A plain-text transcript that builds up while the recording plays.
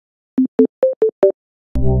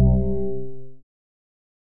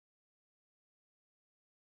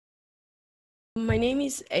My name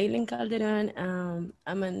is Eyllen Calderon.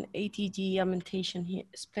 I'm an ATG Augmentation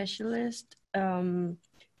specialist. The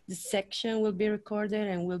section will be recorded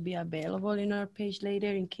and will be available in our page later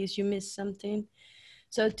in case you missed something.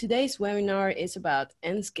 So today's webinar is about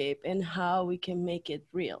Enscape and how we can make it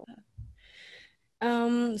real.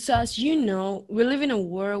 So as you know, we live in a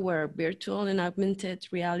world where virtual and augmented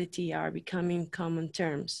reality are becoming common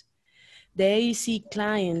terms. The AEC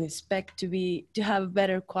client expect to have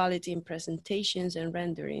better quality in presentations and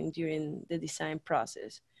rendering during the design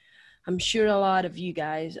process. I'm sure a lot of you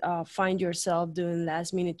guys find yourself doing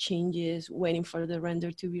last minute changes, waiting for the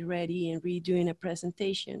render to be ready and redoing a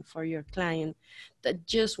presentation for your client that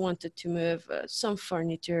just wanted to move some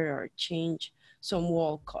furniture or change some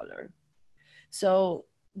wall color. So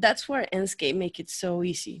that's where Enscape make it so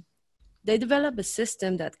easy. They develop a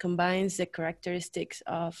system that combines the characteristics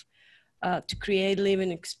of to create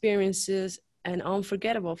living experiences and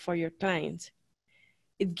unforgettable for your clients.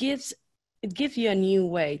 It gives you a new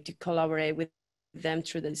way to collaborate with them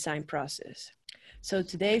through the design process. So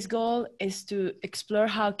today's goal is to explore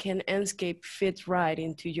how can Enscape fit right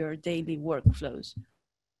into your daily workflows.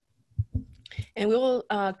 And we will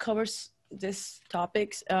cover these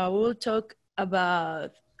topics. We will talk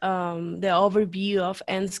about the overview of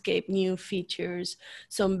Enscape new features,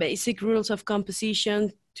 some basic rules of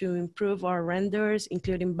composition to improve our renders,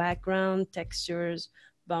 including background, textures,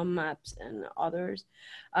 bump maps, and others.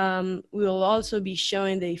 We will also be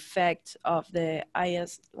showing the effect of the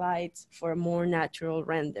IES Lights for a more natural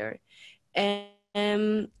render,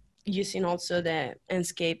 and using also the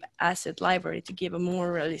Enscape asset library to give a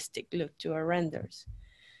more realistic look to our renders.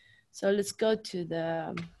 So let's go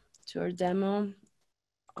to our demo.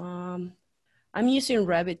 I'm using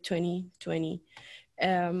Revit 2020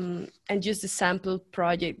 and just a sample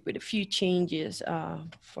project with a few changes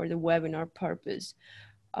for the webinar purpose.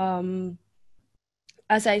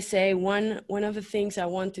 As I say, one of the things I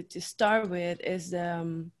wanted to start with is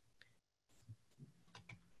the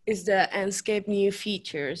Enscape new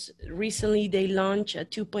features. Recently, they launched a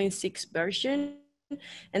 2.6 version,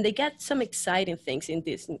 and they got some exciting things in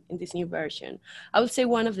this new version. I would say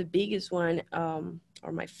one of the biggest one,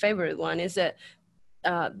 or my favorite one, is that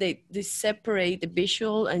they separate the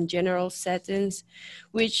visual and general settings,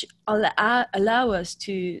 which allow us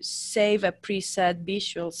to save a preset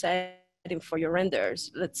visual setting for your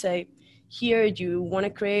renders. Let's say here you want to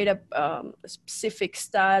create a specific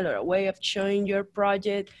style or a way of showing your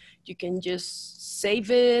project. You can just save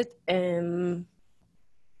it and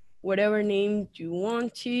whatever name you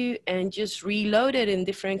want to, and just reload it in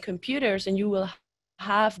different computers, and you will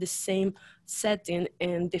have the same setting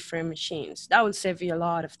in different machines. That will save you a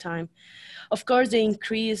lot of time. Of course, they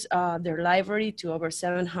increase their library to over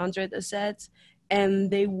 700 assets,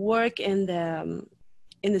 and they work in the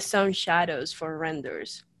sound shadows for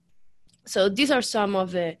renders. So these are some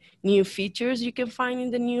of the new features you can find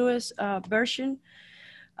in the newest version.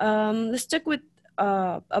 Let's talk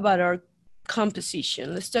about our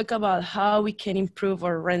composition. Let's talk about how we can improve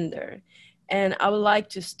our render. And I would like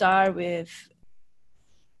to start with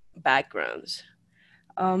backgrounds.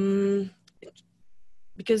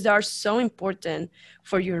 Because they are so important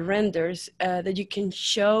for your renders that you can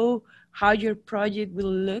show how your project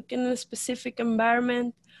will look in a specific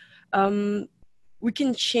environment. We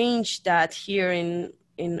can change that here in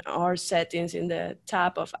our settings in the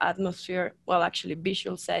tab of atmosphere, well, actually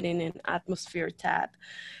visual setting in atmosphere tab.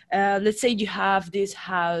 Let's say you have this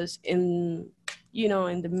house in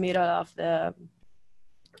the middle of the,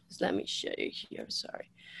 let me show you here,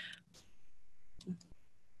 sorry.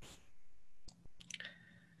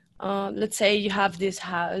 Let's say you have this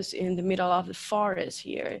house in the middle of the forest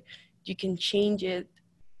here. You can change it.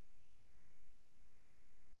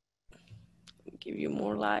 Give you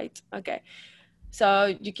more light. Okay,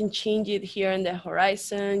 so you can change it here in the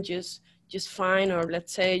horizon, just fine. Or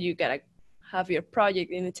let's say you gotta have your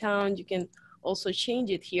project in a town, you can also change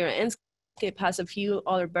it here. Enscape has a few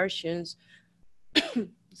other versions.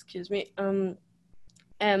 Excuse me.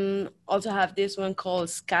 And also have this one called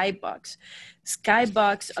Skybox.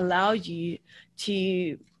 Skybox allows you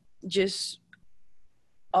to just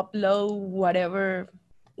upload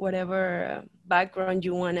whatever background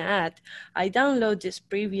you want to add. I downloaded this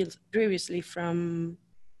previously from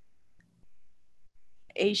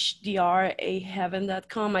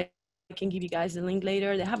hdr.aheaven.com. I can give you guys the link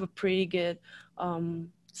later. They have a pretty good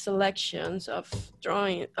selections of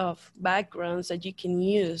backgrounds that you can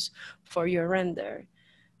use for your render.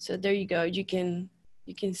 So there you go. You can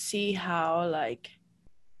see how like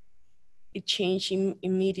it changed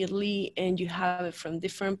immediately, and you have it from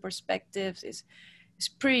different perspectives. It's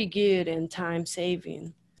pretty good and time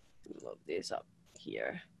saving. move this up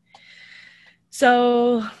here.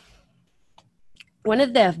 So one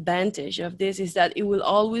of the advantage of this is that it will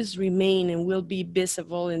always remain and will be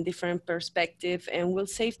visible in different perspective and will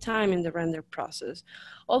save time in the render process.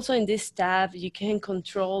 Also in this tab, you can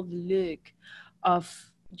control the look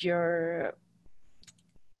of your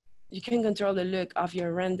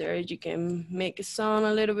render. You can make the sun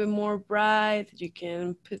a little bit more bright. You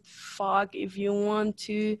can put fog if you want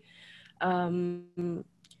to. Even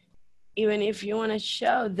if you want to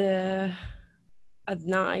show at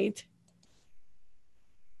night,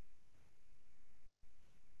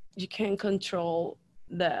 you can control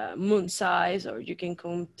the moon size, or you can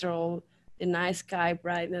control the night sky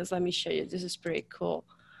brightness. Let me show you. This is pretty cool.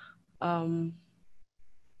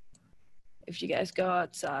 If you guys go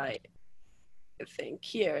outside, I think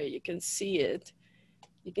here you can see it.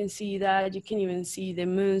 You can see that. You can even see the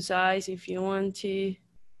moon size if you want to. You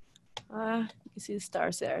can see the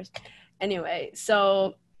stars there. Anyway,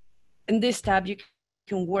 so in this tab, you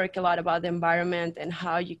can work a lot about the environment and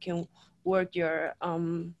how you can work your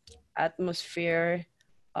atmosphere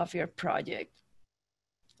of your project.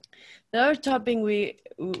 The other topic we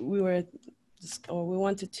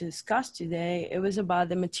wanted to discuss today, it was about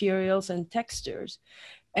the materials and textures,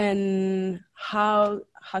 and how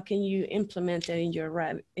can you implement it in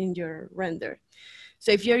your render.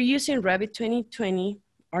 So if you're using Revit 2020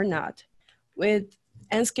 or not, with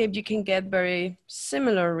Enscape you can get very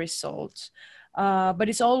similar results, but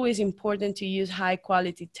it's always important to use high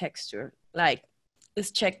quality texture. Like,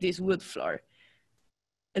 let's check this wood floor.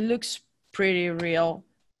 It looks pretty real.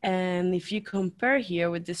 And if you compare here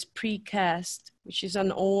with this precast, which is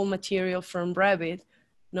an old material from Revit,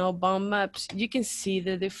 no bomb maps, you can see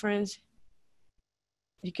the difference.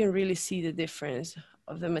 You can really see the difference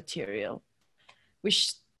of the material,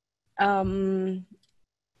 which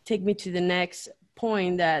take me to the next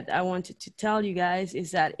point that I wanted to tell you guys,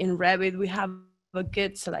 is that in Revit, we have a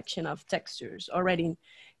good selection of textures already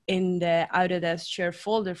in the Autodesk share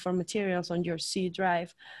folder for materials on your C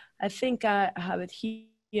drive. I think I have it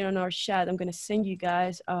here on our chat. I'm gonna send you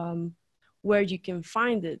guys where you can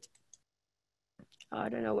find it. I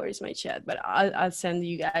don't know where is my chat, but I'll send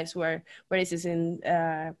you guys where this is in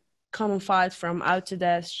common files from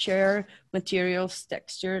Autodesk share materials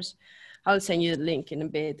textures. I'll send you the link in a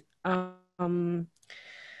bit.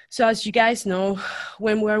 So as you guys know,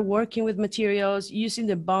 when we're working with materials, using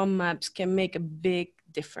the bomb maps can make a big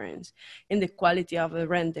difference in the quality of the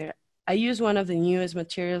render. I use one of the newest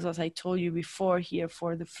materials, as I told you before, here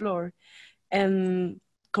for the floor, and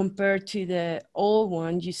compared to the old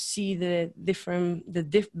one, you see the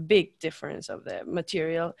big difference of the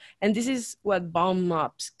material. And this is what bomb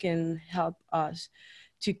maps can help us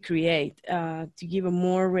to create, to give a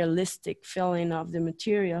more realistic feeling of the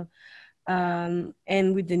material. And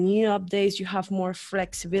with the new updates, you have more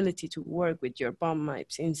flexibility to work with your bomb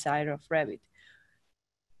maps inside of Revit.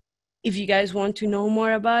 If you guys want to know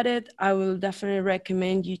more about it, I will definitely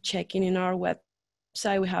recommend you checking in our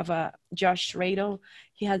website. We have a Josh Radel.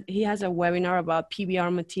 He has a webinar about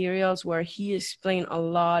PBR materials where he explained a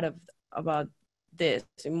lot about this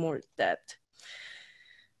in more depth.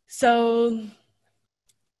 So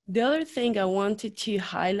the other thing I wanted to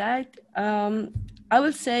highlight, I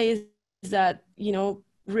would say is that, you know,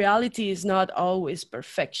 reality is not always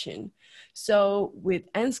perfection. So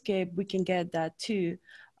with Enscape, we can get that too.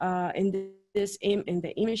 In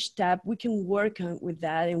the image tab, we can work with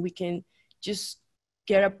that, and we can just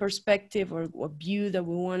get a perspective or a view that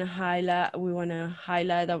we want to highlight. We want to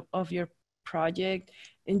highlight of your project,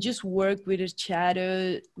 and just work with the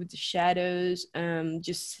shadows,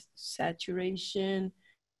 just saturation.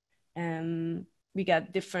 And we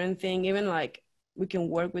got different thing, even like we can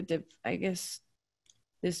work with the, I guess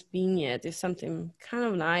this vignette is something kind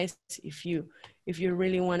of nice if you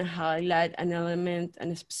really want to highlight an element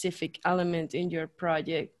and a specific element in your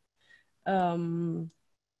project.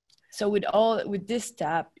 So with this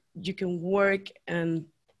tab, you can work, and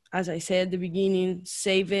as I said at the beginning,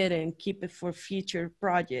 save it and keep it for future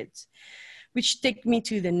projects, which take me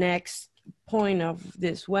to the next point of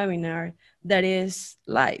this webinar, that is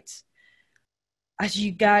lights. As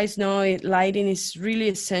you guys know, lighting is really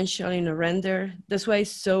essential in a render. That's why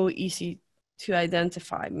it's so easy to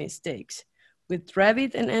identify mistakes. With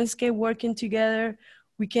Revit and Enscape working together,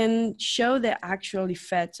 we can show the actual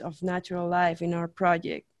effects of natural light in our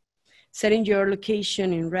project. Setting your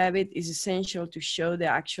location in Revit is essential to show the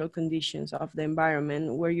actual conditions of the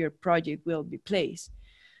environment where your project will be placed.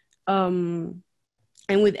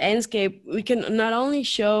 And with Enscape, we can not only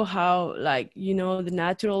show how, like, you know, the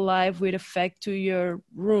natural light would affect to your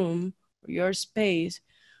room or your space,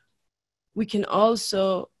 we can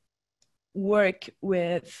also work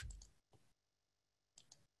with,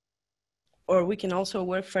 or we can also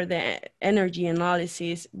work for the energy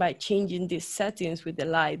analysis by changing these settings with the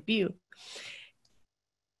light view.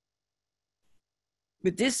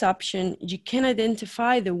 With this option, you can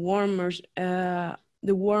identify the warmer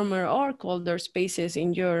or colder spaces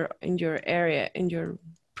in your area, in your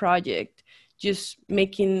project. Just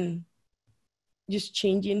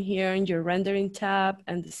changing here in your rendering tab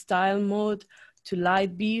and the style mode to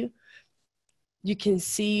light view, you can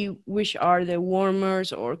see which are the warmer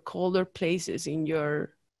or colder places in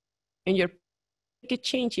your make a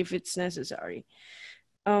change if it's necessary.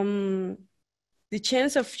 The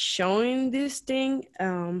chance of showing this thing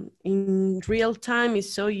in real time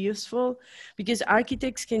is so useful because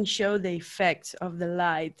architects can show the effects of the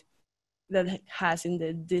light that it has in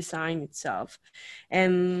the design itself.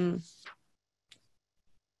 And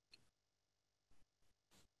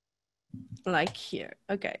like here,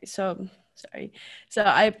 okay, so sorry. So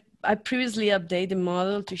I previously updated the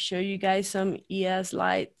model to show you guys some ES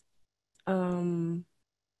light.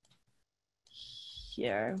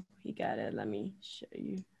 Here, we got it, let me show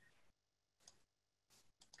you.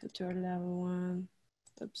 Go to our level 1.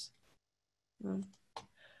 Oops.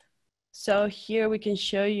 So here we can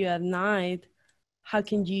show you at night, how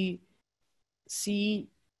can you see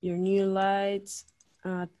your new lights.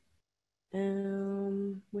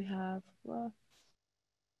 We have, well,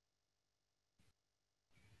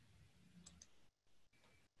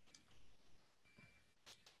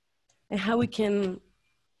 and how we can,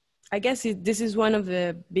 I guess this is one of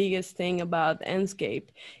the biggest thing about Enscape,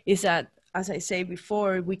 is that, as I say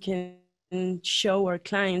before, we can show our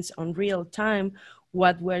clients on real time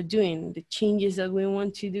what we're doing, the changes that we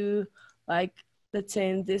want to do. Like, let's say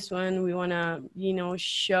in this one, we want to,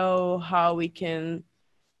 show how we can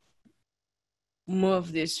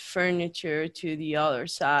move this furniture to the other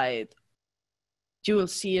side. You will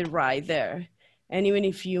see it right there. And even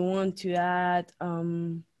if you want to add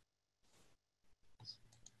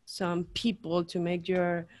some people to make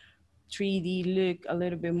your 3D look a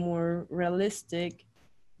little bit more realistic,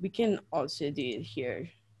 we can also do it here.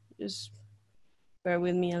 Just bear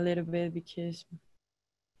with me a little bit because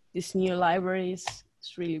this new library is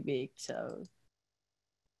really big, so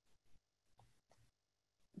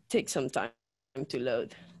it takes some time to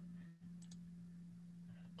load.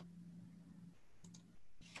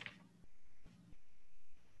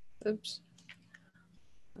 Oops.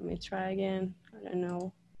 Let me try again. I don't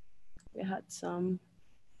know. We had some.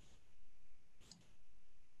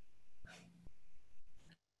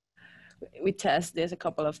 We test this a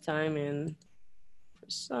couple of times and for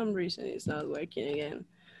some reason it's not working again.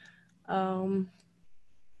 Let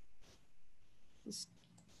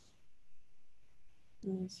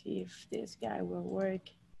me see if this guy will work.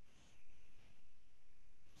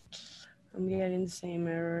 I'm getting the same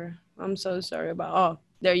error. I'm so sorry about, oh,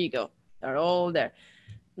 there you go. They're all there.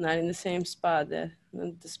 Not in the same spot,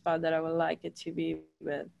 not the spot that I would like it to be,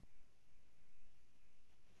 but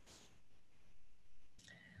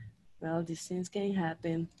well, these things can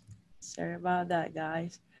happen. Sorry about that,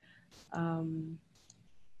 guys. So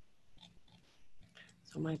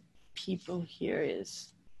my people here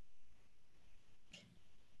is,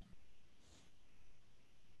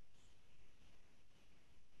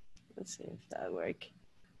 let's see if that works.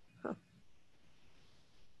 Huh.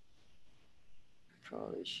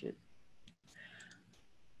 Probably should.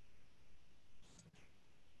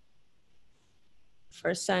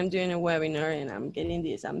 First time doing a webinar and I'm getting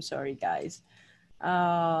this. I'm sorry, guys.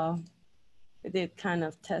 We did kind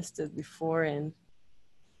of test it before, and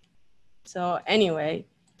so anyway,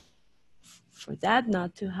 for that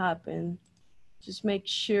not to happen, just make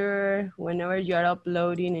sure whenever you're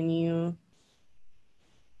uploading a new,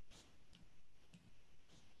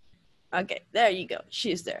 okay, there you go,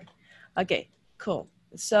 she's there. Okay, cool.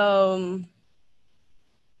 So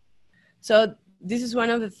this is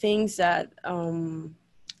one of the things that,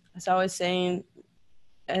 as I was saying,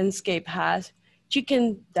 Enscape has. You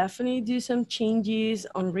can definitely do some changes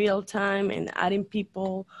on real time and adding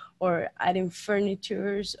people or adding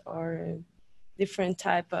furnitures or different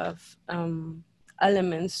type of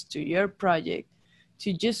elements to your project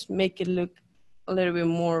to just make it look a little bit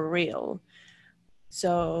more real.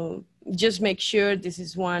 So just make sure this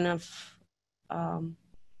is one of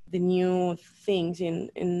the new things in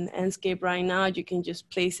Enscape right now. You can just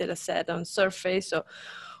place it as set on surface. So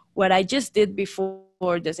what I just did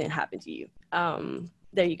before doesn't happen to you.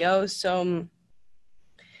 There you go. So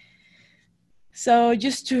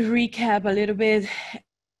just to recap a little bit,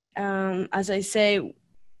 as I say,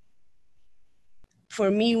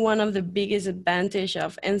 for me, one of the biggest advantage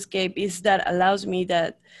of Enscape is that allows me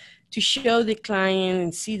that to show the client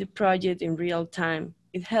and see the project in real time.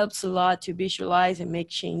 It helps a lot to visualize and make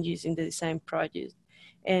changes in the design project.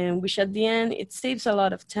 And which at the end, it saves a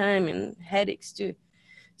lot of time and headaches too.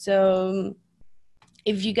 So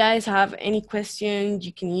if you guys have any questions,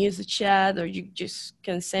 you can use the chat or you just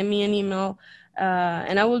can send me an email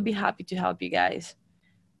and I will be happy to help you guys.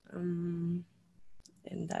 And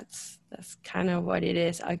that's kind of what it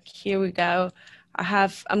is. Here we go.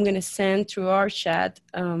 I'm gonna send through our chat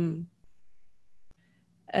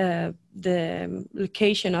the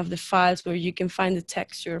location of the files where you can find the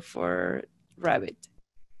texture for Rabbit.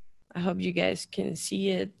 I hope you guys can see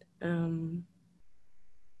it. And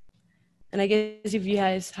I guess if you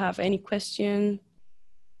guys have any question.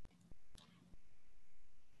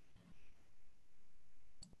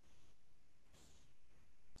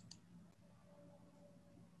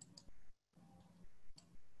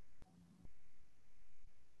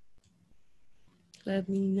 Let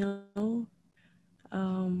me know.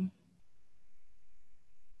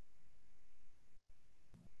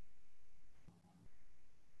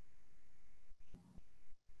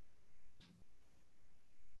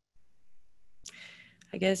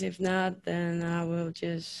 I guess if not, then I will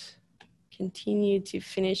just continue to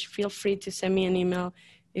finish. Feel free to send me an email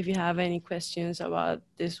if you have any questions about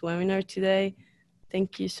this webinar today.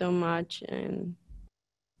 Thank you so much. And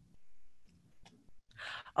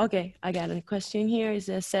okay, I got a question here. Is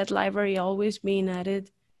the set library always being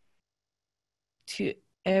added to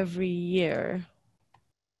every year?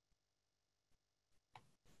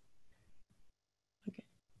 Okay.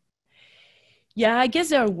 Yeah, I guess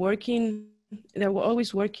they're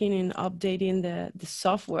always working in updating the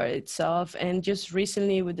software itself. And just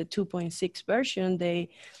recently with the 2.6 version, they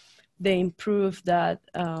improved that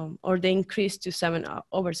or they increased to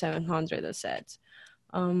over 700 assets.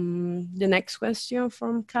 The next question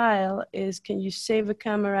from Kyle is, can you save a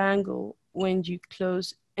camera angle when you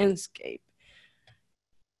close Enscape?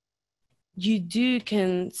 You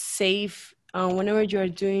can save whenever you're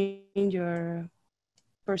doing your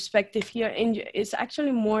perspective here, and it's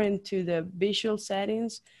actually more into the visual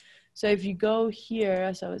settings. So if you go here,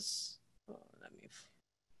 as I was, let me.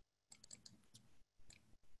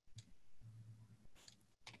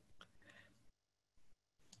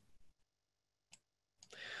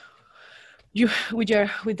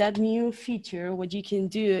 With that new feature, what you can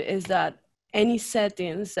do is that any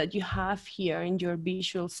settings that you have here in your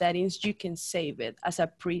visual settings, you can save it as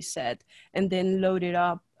a preset and then load it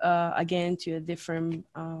up again to a different,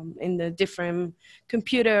 in the different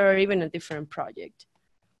computer or even a different project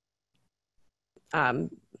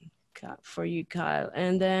for you, Kyle.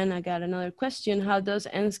 And then I got another question. How does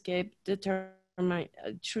Enscape determine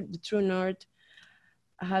the true north?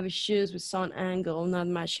 I have issues with sound angle not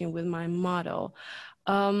matching with my model.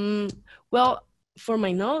 Well, for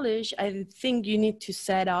my knowledge, I think you need to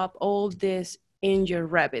set up all this in your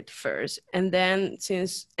Revit first. And then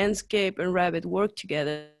since Enscape and Revit work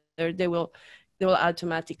together, they will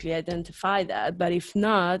automatically identify that. But if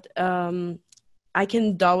not, I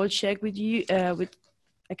can double check with you,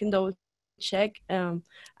 I can double check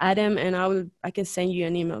Adam, and I can send you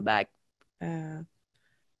an email back.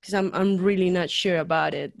 Because I'm really not sure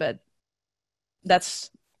about it, but that's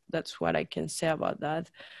what I can say about that.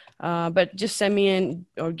 But just send me in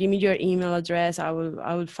or give me your email address. I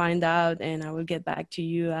will find out and I will get back to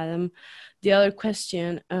you, Adam. The other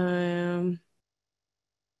question.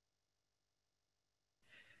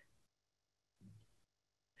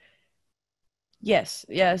 Yes,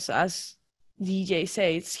 as DJ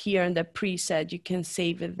says, it's here in the preset. You can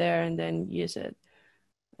save it there and then use it.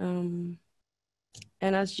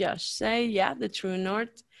 And as Josh said, yeah, the true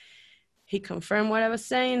north, he confirmed what I was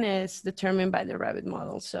saying, is determined by the Revit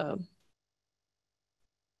model. So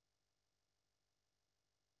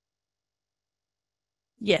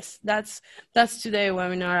yes, that's today's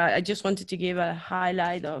webinar. I just wanted to give a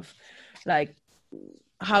highlight of like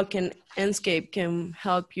how can Enscape can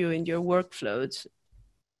help you in your workflows.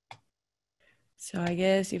 So I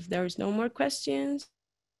guess if there's no more questions,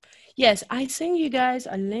 yes, I sent you guys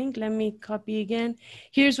a link. Let me copy again.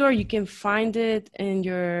 Here's where you can find it in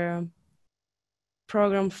your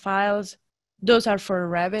program files. Those are for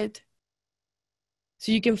Revit.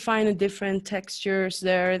 So you can find the different textures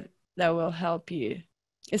there that will help you.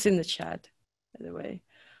 It's in the chat, by the way.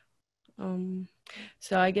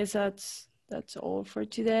 So I guess that's all for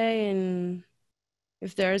today. And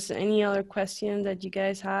if there's any other question that you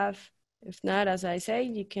guys have, if not, as I say,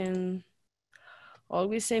 you can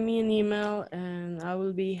always send me an email and I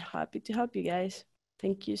will be happy to help you guys.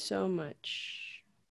 Thank you so much.